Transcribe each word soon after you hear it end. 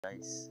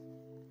Guys,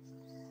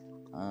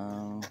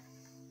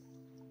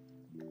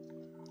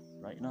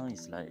 right now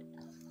it's like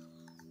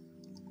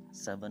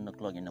 7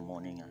 o'clock in the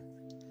morning.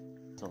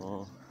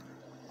 So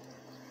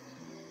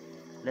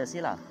let's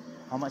see lah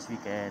how much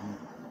we can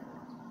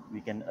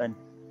earn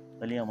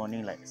early in the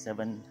morning, like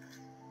 7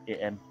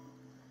 a.m.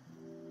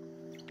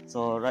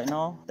 So right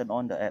now turn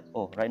on the app.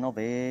 Oh, right now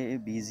very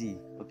busy.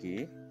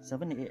 Okay,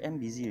 7 a.m.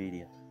 busy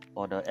already.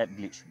 Or the app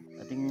glitch.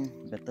 I think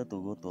better to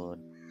go to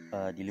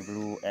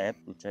Deliveroo app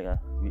to check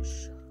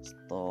which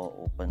store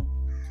open.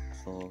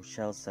 So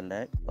Shell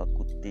Select, Bak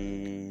Kut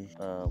Teh,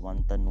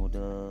 Wonton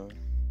Noodle,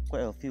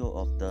 quite a few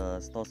of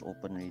the stores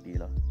open already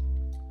lah.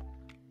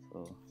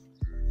 So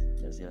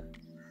let's see.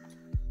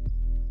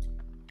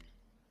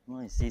 No,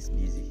 it says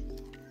busy.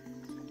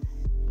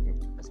 Okay,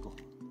 let's go.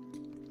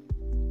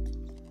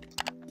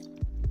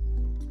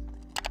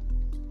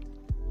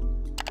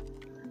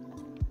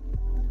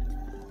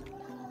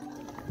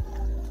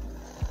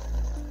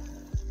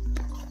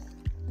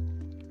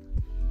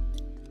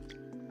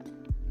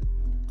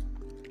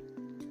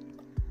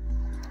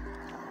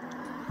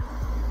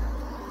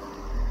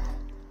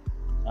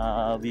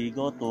 We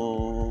go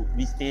to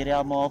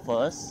Wisteria Mall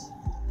first,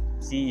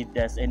 see if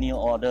there's any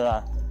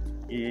order.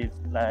 If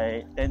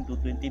like 10 to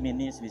 20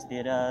 minutes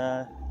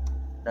Wisteria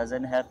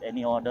doesn't have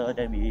any order,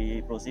 then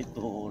we proceed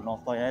to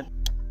North Point.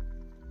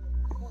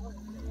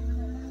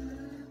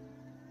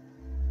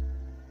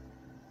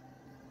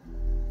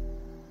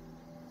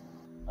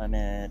 I'm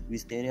at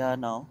Wisteria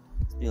now,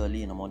 still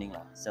early in the morning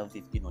lah,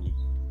 7:15 only,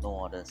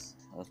 no orders.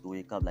 I have to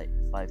wake up like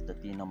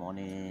 5:30 in the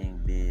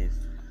morning, bathe,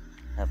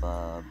 have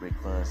a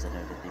breakfast and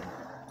everything.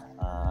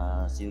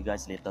 See you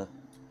guys later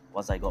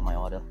once I got my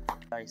order.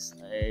 Guys,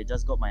 I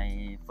just got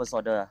my first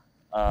order,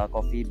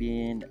 coffee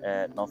bean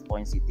at North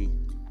Point City,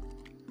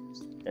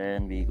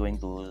 and we going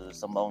to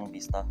Sembawang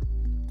Vista,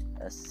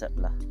 accept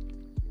lah.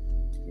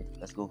 Okay,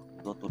 let's go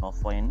to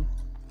North Point,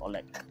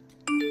 collect.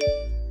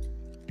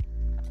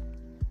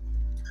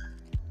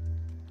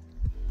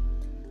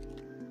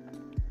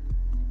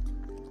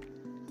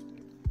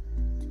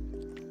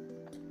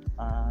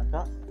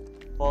 Kak,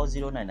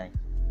 4099.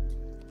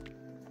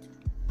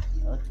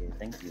 Okay,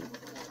 thank you.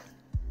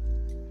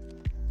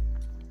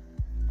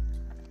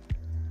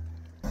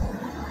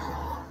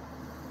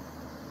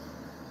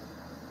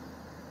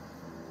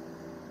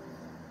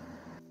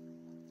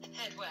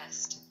 Head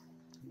west.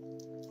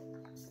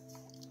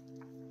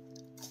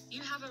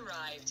 You have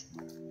arrived.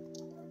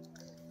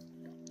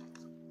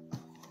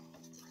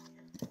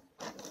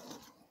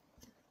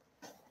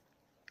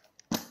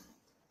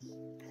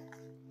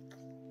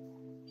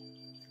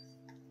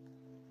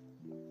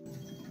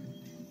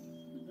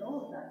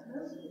 No, that's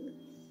lovely.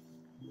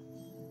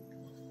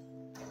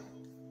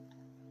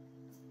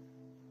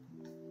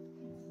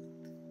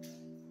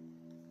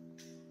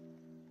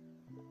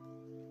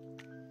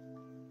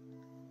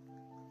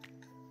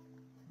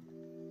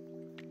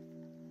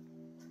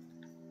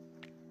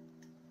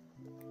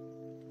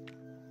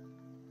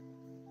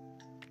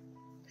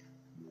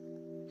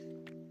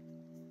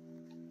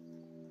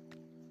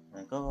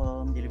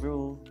 Assalamualaikum,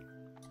 Deliveroo.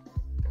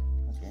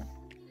 Okay,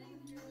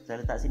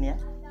 saya letak sini ya.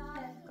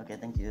 Okay,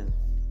 thank you.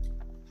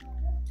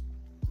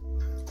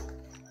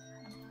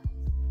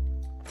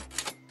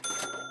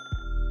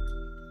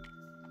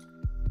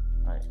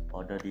 Right,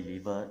 order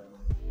delivered.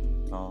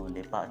 Now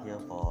lepak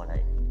here for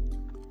like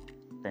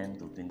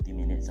 10 to 20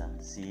 minutes.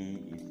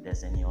 See if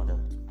there's any order.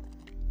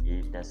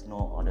 If there's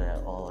no order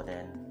at all,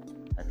 then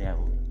I think I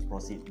will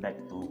proceed back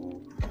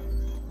to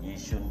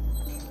Yishun.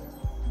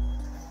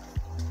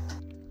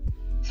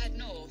 Head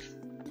north.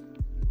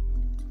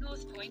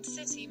 North Point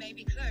City may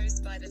be closed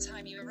by the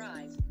time you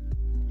arrive.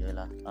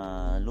 Yelah,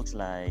 looks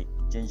like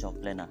change of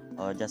plan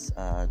or just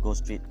go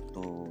straight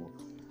to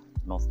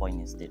North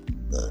Point instead.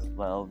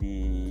 Well,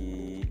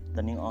 we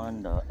turning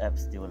on the app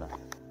still lah.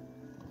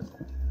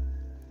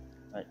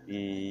 Right,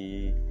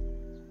 we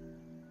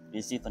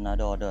receive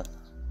another order.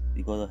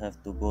 We have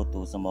to go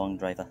to Sembawang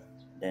Drive,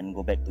 then go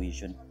back to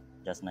Yishun.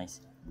 Just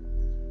nice.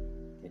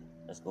 Okay,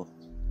 let's go.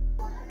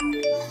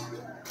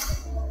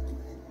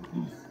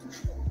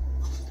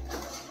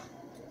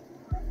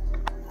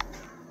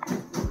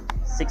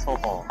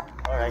 644.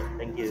 Alright,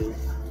 thank you.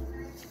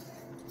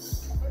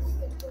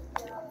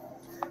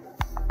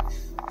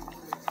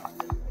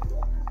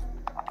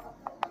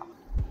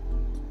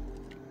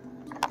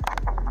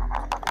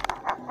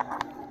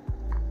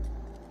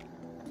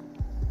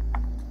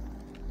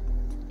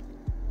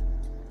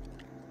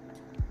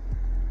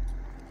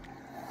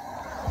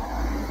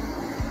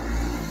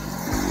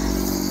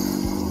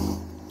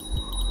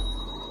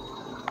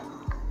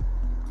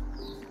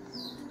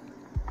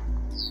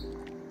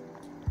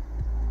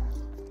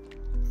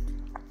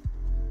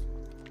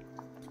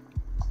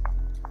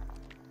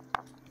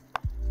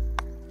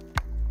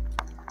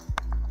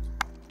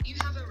 You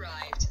have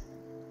arrived.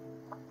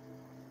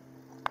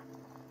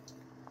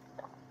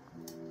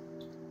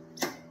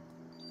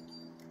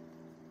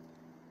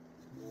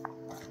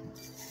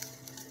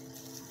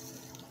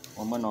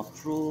 Moment of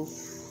truth.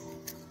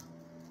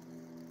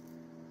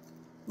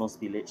 No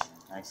spillage.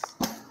 Nice.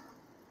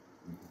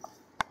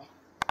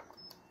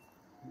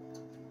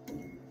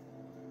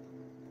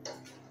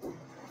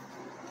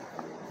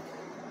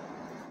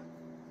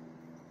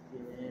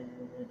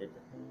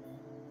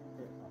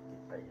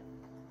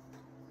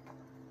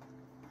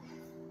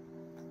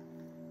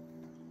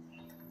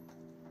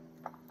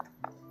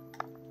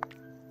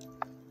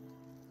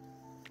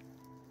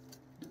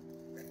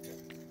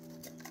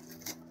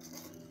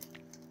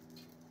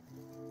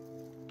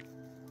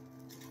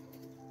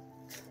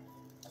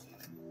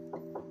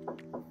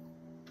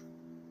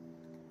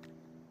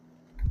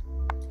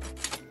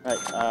 Right,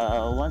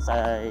 once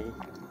I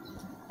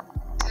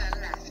Turn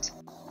left.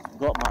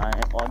 got my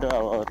order, I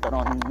will turn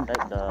on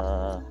like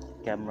the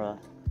camera.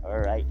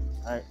 Alright,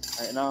 right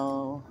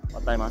now,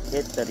 what time?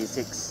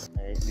 8:36.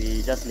 Right,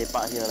 we just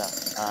lepak here lah.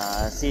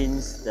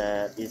 Since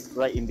that is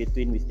right in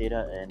between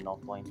Wisteria and North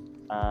Point.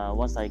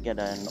 Once I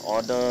get an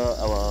order,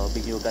 I will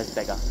bring you guys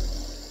back.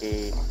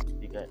 Okay,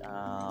 we get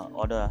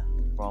order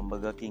from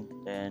Burger King,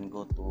 then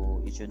go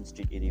to Yishun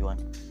Street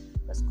 81.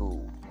 Let's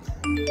go.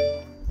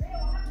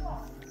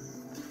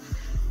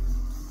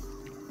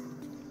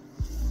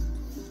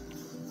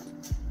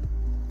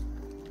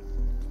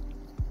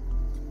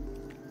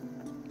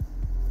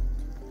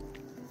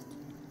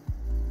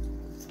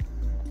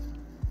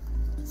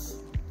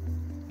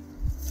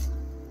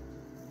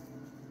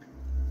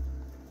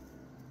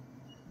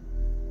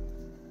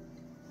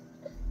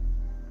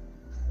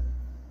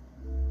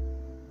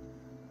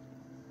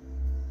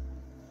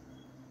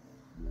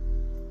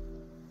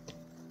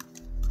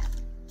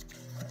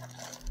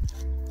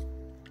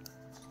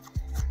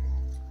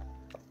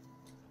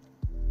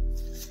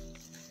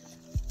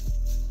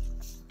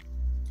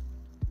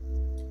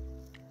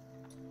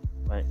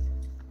 Right.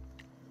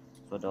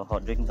 So the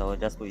hot drinks I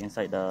will just put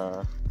inside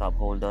the cup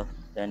holder.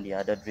 Then the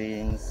other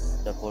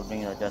drinks, the cold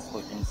drinks I just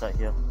put inside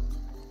here.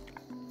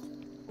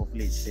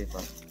 Hopefully it's safe.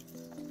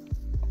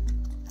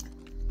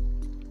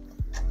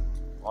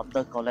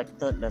 Order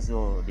collected, let's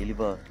go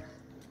deliver.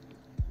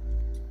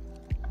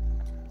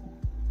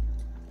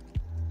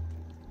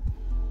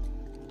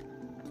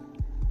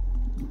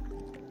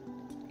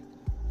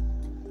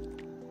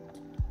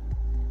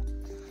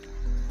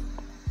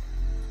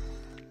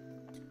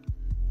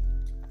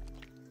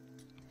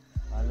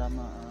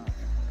 Alamak.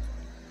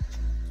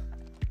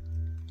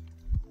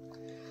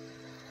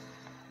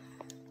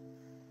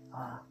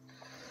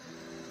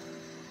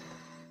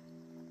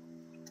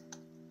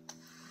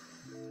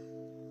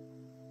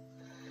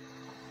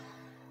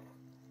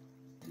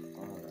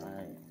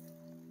 Alright.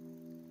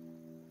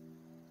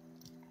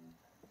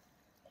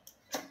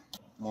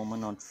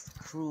 Moment of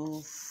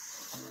truth.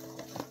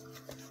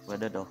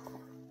 Whether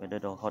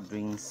the hot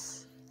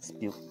drinks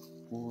spilled.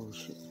 Oh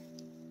shit.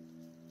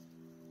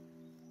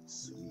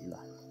 Sweet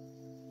lah.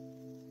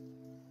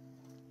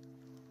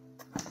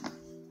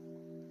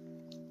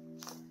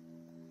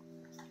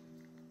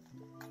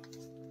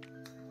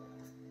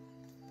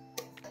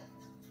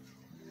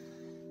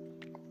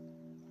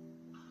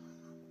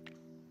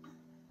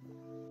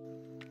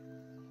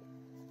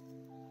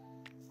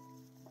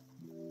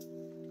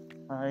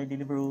 Hi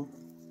Deliveroo.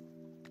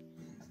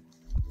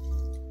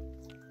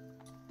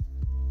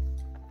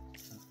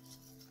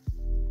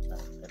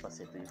 I pass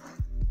it to you.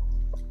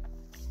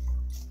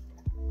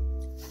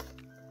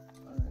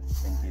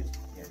 Thank you.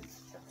 Here,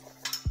 sure.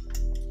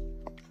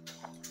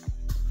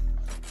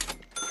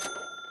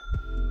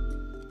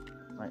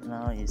 Right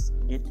now it's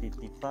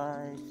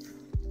 8:55.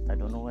 I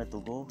don't know where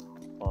to go,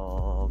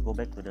 or go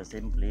back to the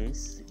same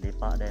place.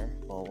 Lepak there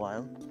for a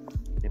while.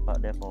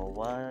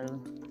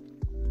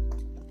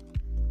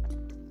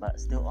 But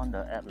still on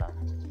the app lah.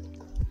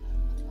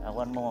 I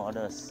want more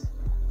orders.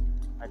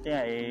 I think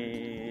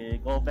I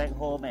go back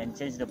home and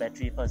change the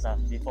battery first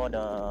before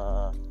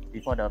the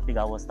peak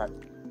hour start.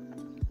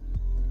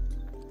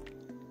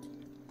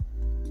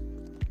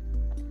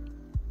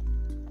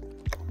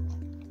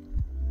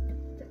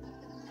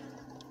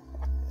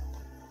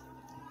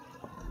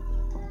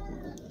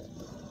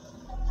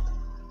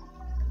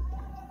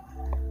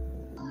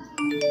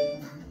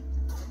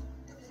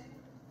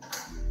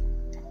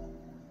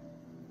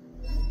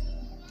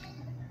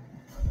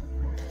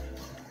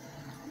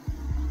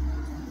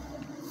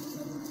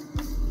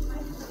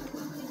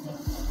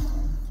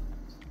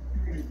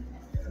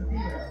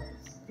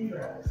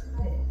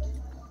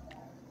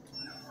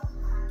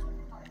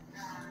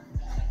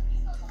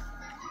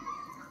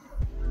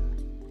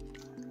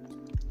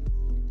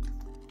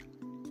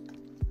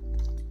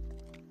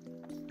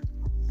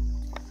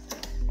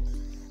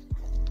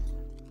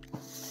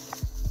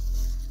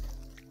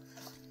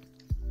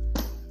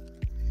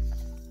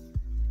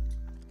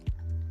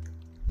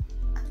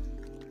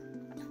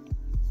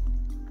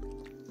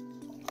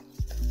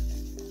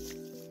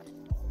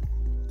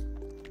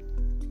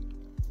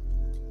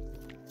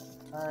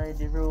 Hi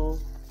Deliveroo.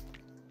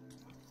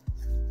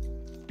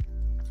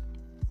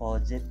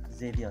 For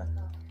Xavier.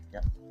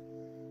 Yeah.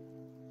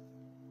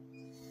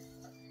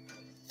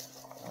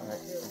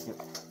 Alright, thank you.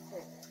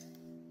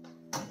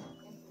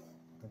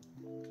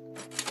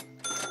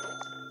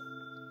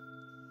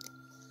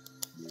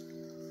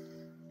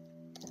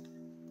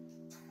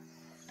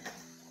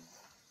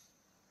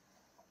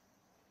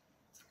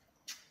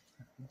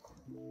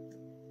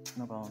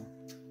 No problem.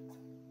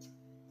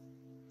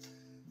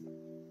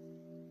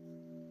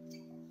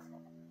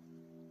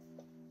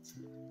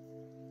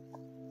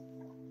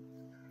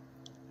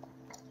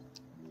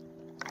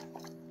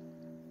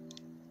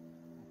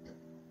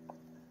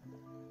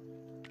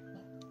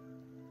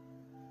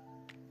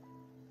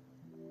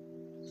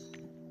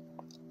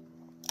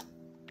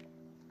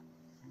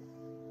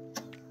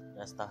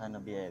 Just tahan a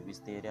bit at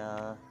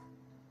Wisteria.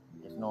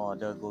 If no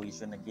order, go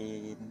Yishun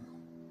again.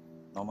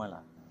 Normal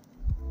lah.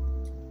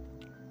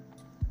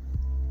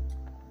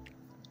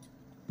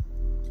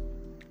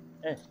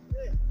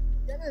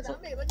 Jangan tak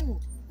ambil baju.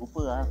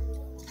 Lupa lah.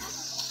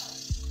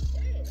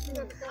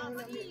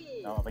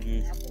 Selamat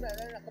pagi. Aku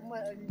nak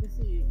kemas lagi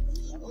bersih.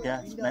 Okay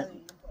lah.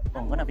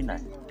 Oh, kau nak pindah?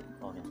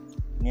 Oh, okay.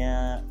 Ni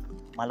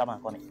malam lah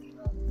kau ni.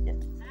 Okay.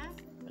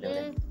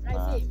 Boleh.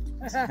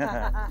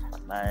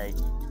 Bye.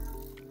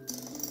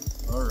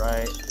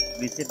 Alright.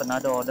 Receive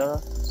another order.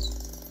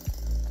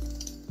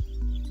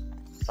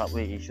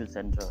 Subway Issue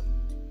Central.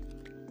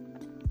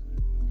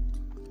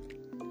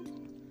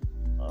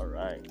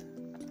 Alright.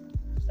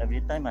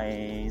 Every time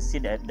I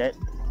sit at that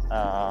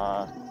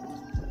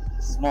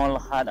small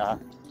hut,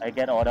 I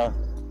get order.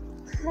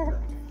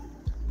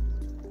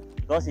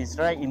 Because it's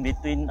right in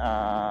between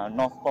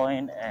North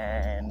Point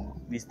and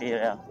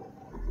Wisteria,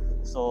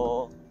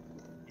 so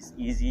it's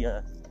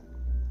easier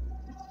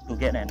to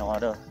get an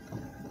order.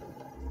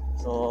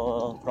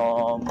 So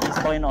from this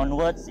point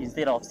onwards,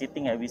 instead of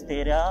sitting at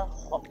Wisteria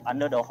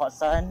under the hot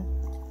sun,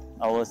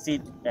 I will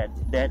sit at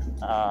that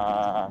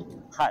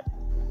hut.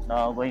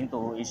 Now going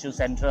to Issue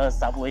Central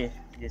Subway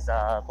is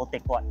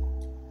Kotek Wat.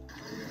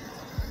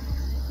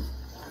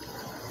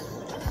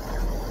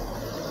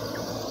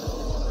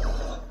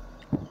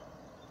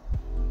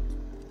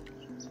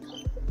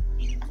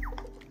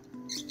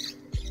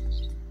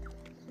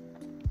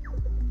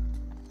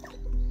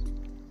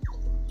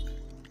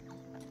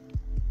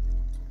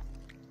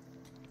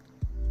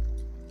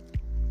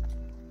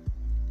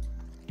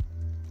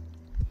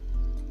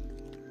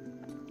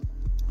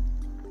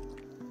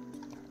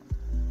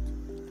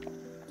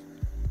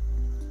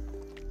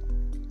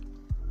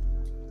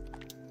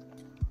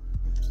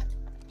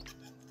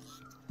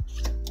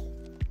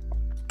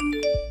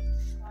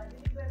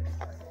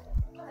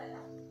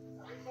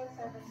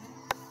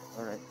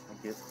 Alright,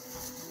 thank you.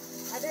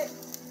 Ada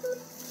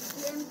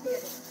PMT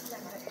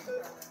ada.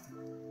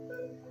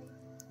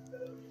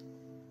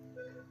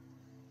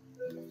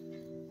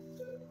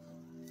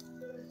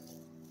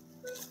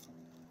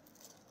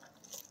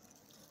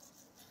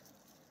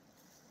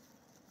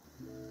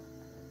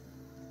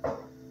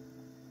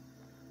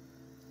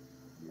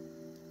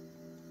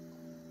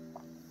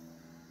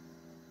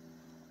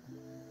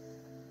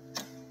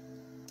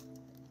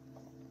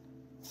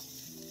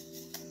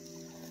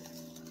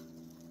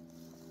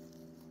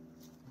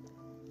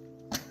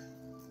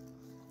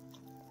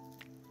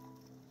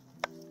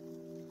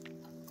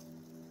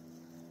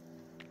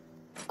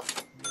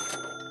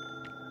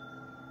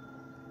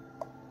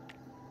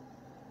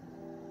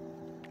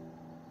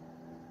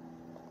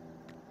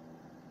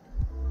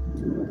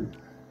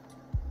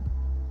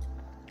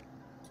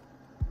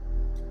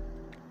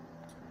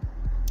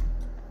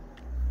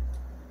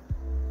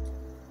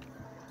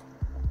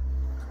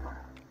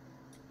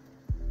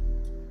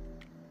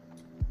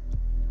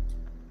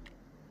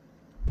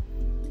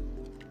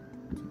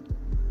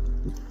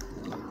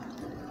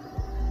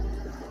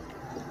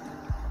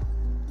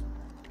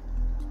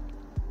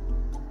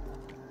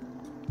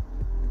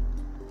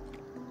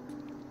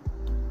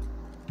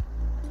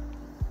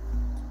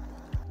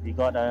 We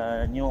got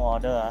a new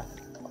order.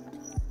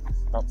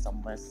 Stop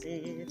somewhere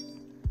safe.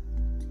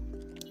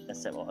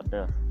 Accept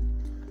order.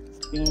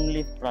 Spring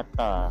leaf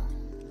prata.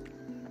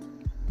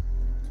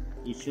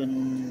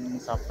 Yishun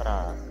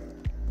Safra.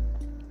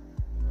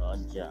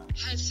 Roger.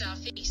 Head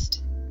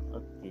southeast.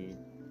 Okay,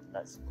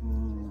 that's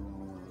good.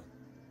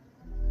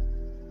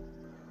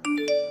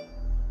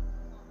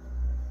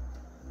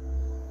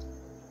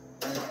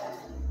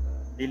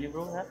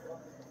 Deliveroo have?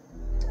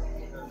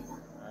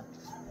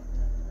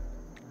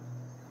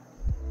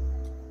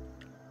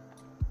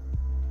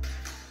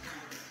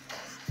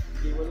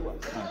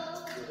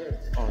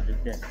 Oh, the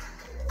den.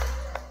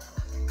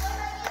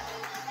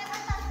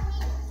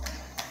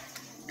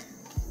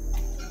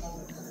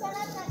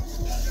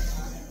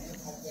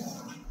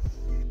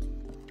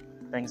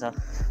 Thanks,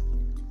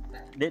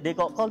 They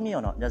call me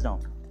or not just now?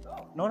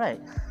 No,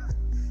 right?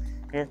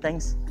 Okay,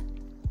 thanks.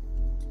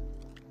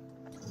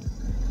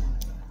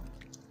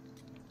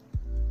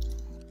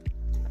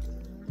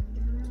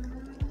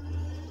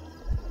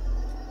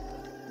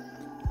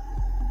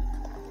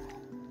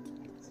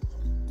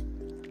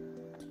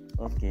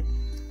 Okay.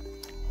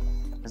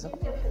 That's all?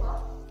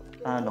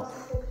 No.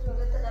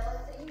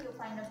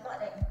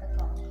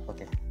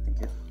 Okay,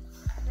 thank you.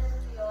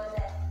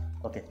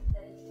 Okay.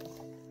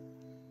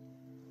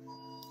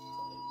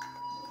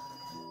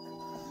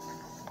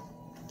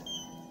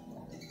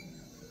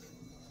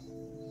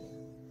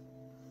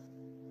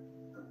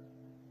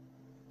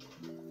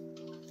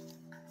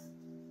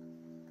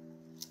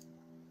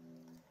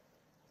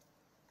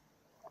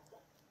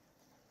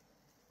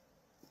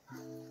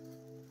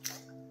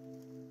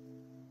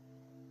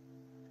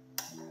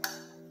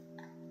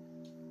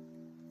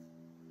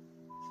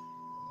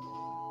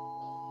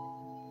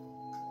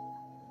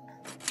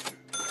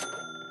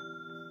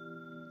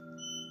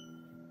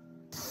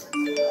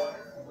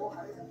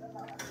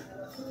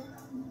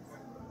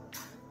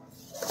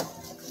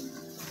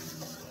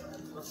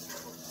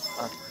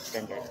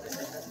 Can get.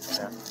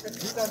 Yeah.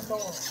 Bukan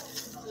tol.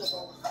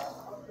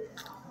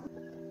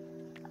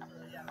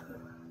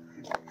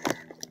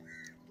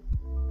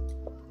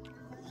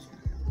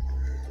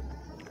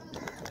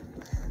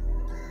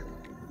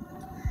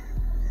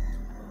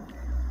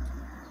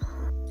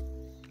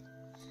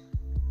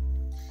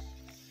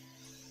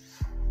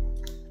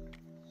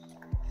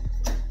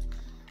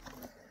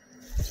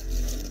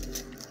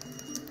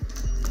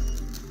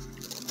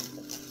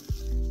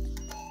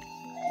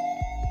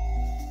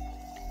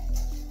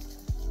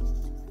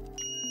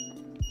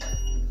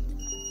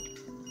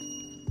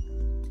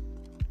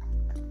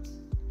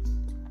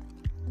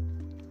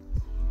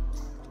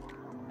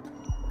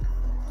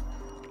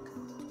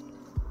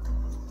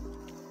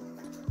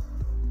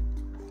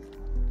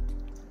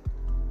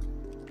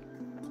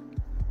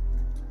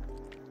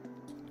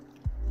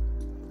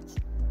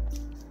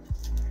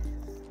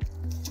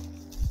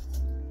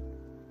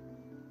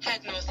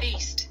 Head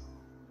northeast.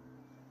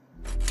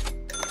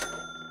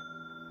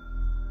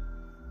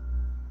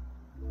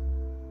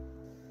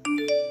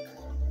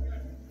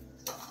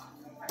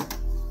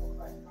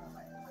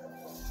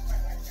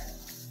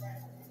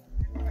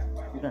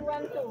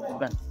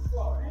 Bukan.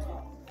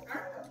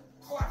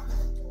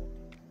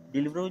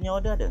 Deliveroo-nya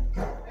order ada?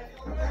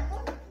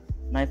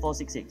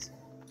 9466.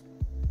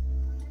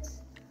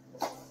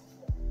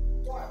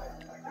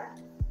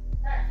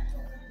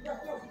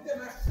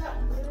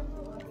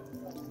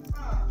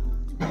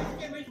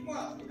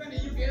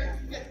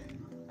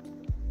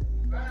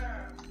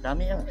 Dah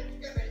ambil lah.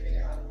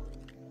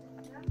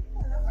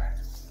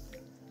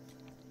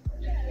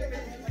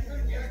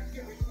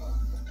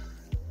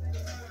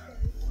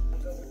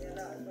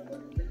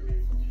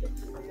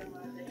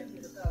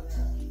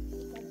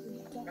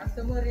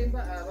 Customer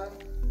rembat lah bang.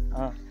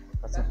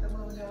 Pasal.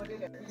 Customer punya order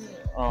kat sini.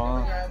 Oh.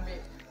 Dia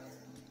ambil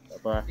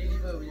Tak apa.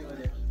 deliver punya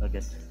order.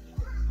 Okay.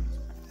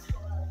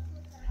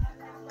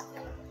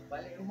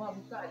 Balik rumah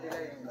buka ada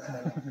lah yang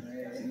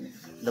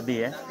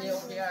Lebih tapi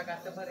okey lah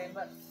customer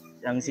rembat.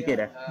 Yang sikit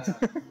dah.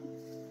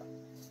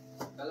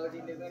 Kalau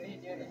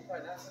delivery dia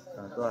refund lah.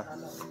 Tu lah.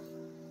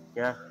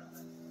 Ya.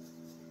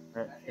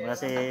 Terima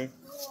kasih.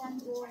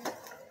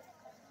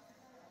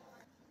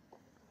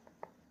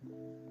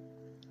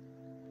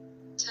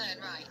 Turn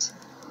right.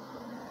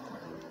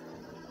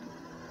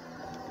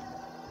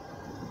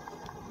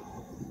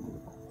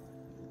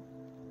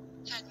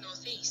 Head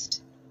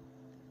northeast.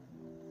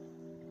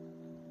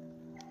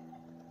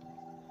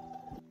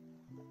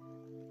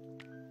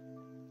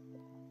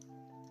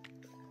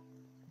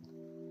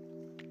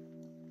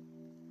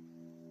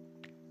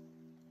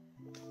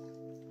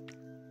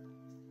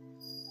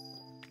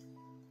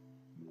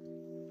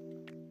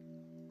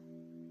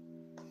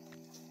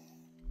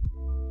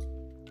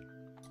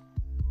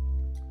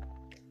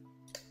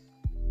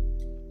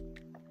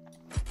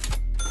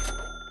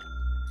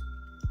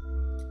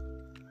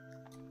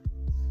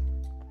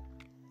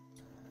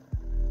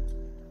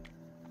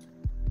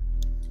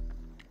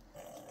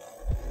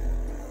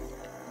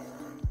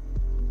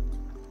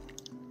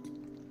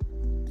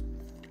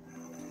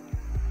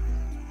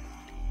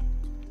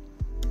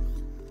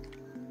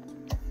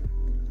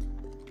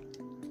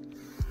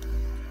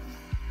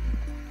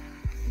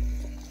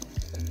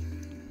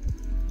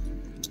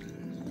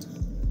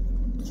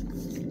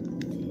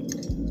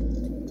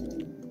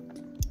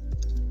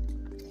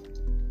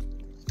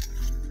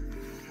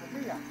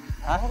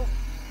 Hah?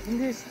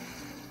 English.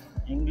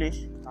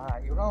 English?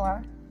 You know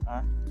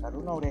Hah? I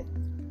don't know that.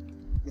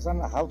 This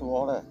one how to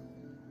order?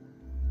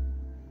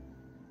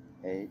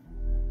 Hey.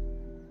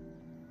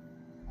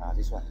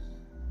 This one.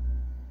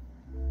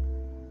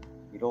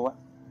 You know what?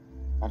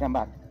 Ada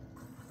mbak.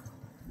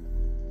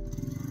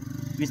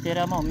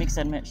 Wisteria mau mix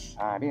and match.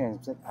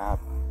 This is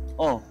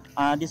Oh,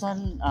 this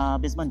one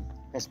basement.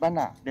 Basement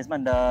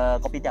Basement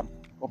the kopitiam.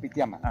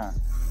 kopitiam.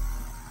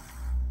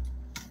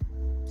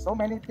 So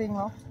many things,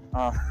 no?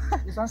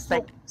 This one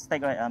Steak,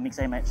 steak. steak right? Mix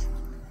and match.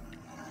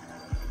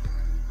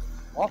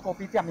 Oh,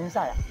 kopitiam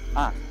inside.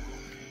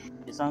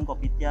 This one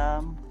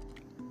kopitiam.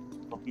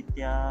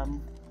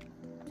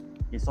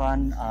 This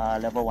one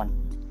level 1.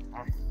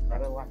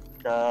 Level one.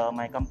 The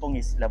my kampung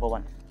is level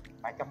 1.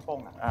 My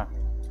kampung.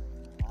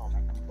 Oh,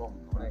 my kampung.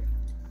 Right.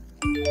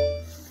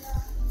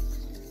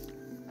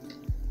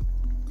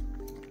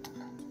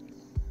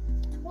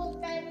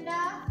 Food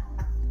Panda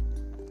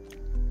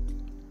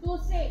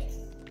 26.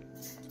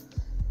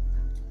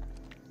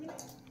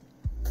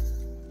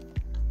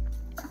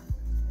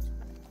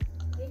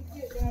 Thank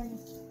you, then.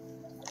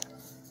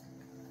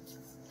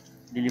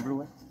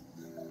 Deliveroo.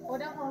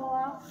 Order for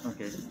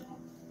Okay.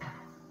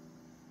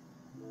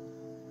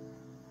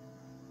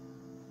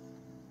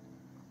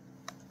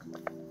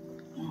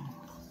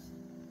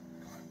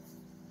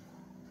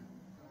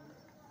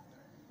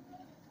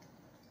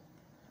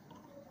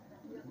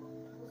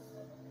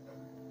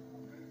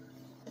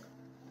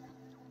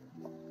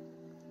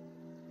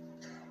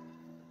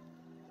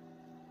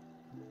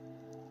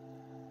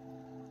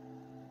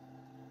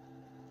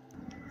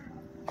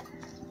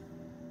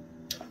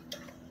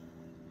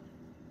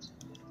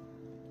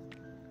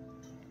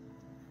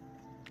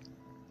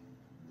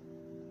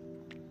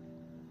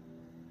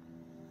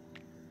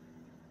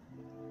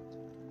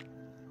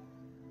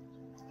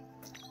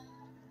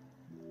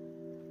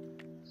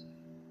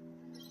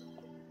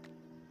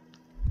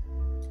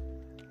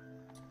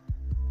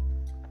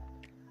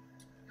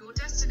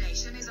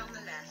 Destination is on the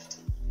left.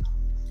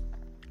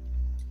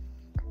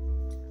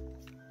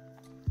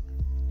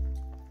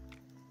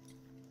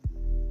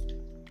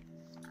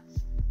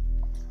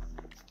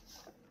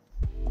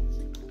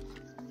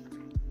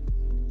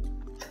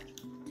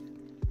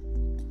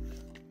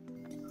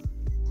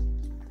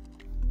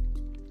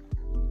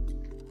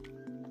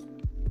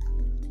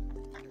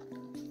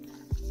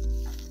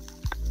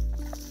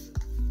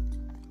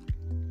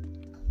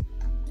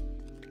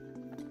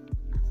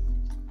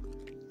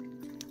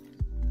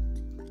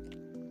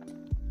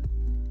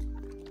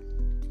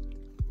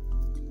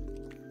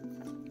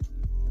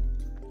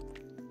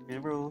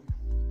 Deliveroo.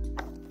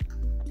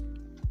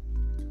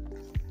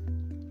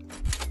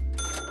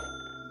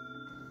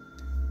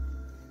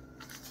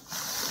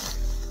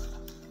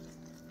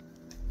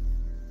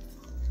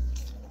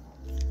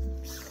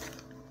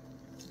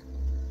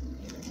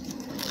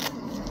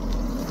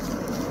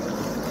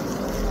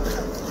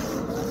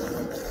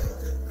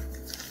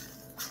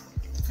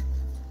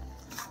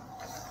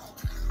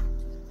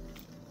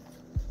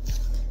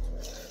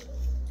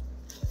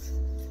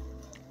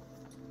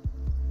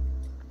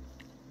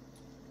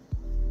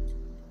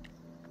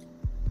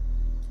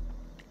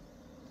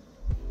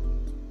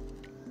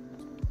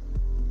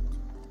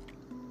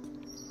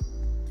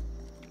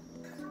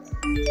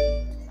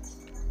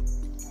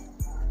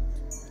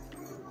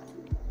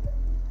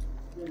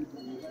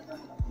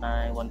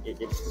 Nine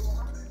 188.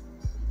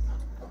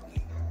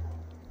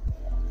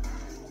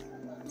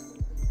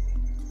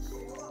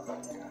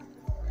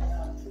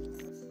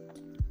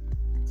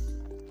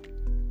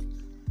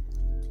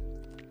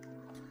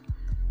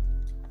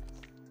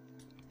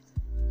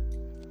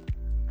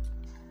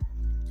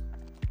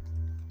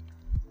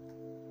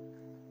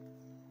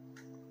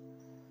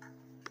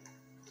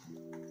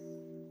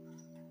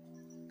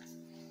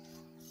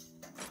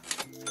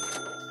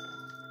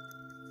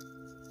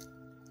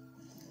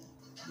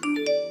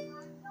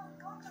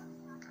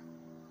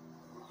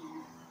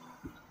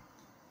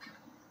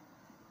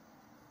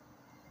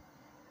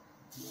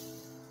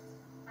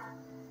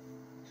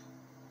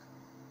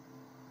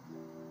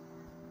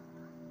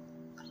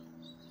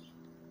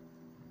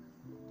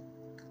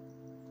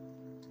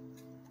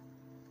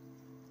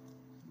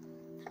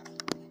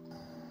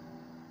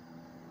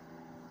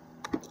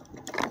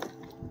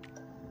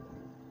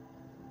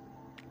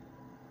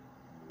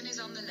 Is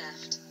on the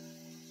left.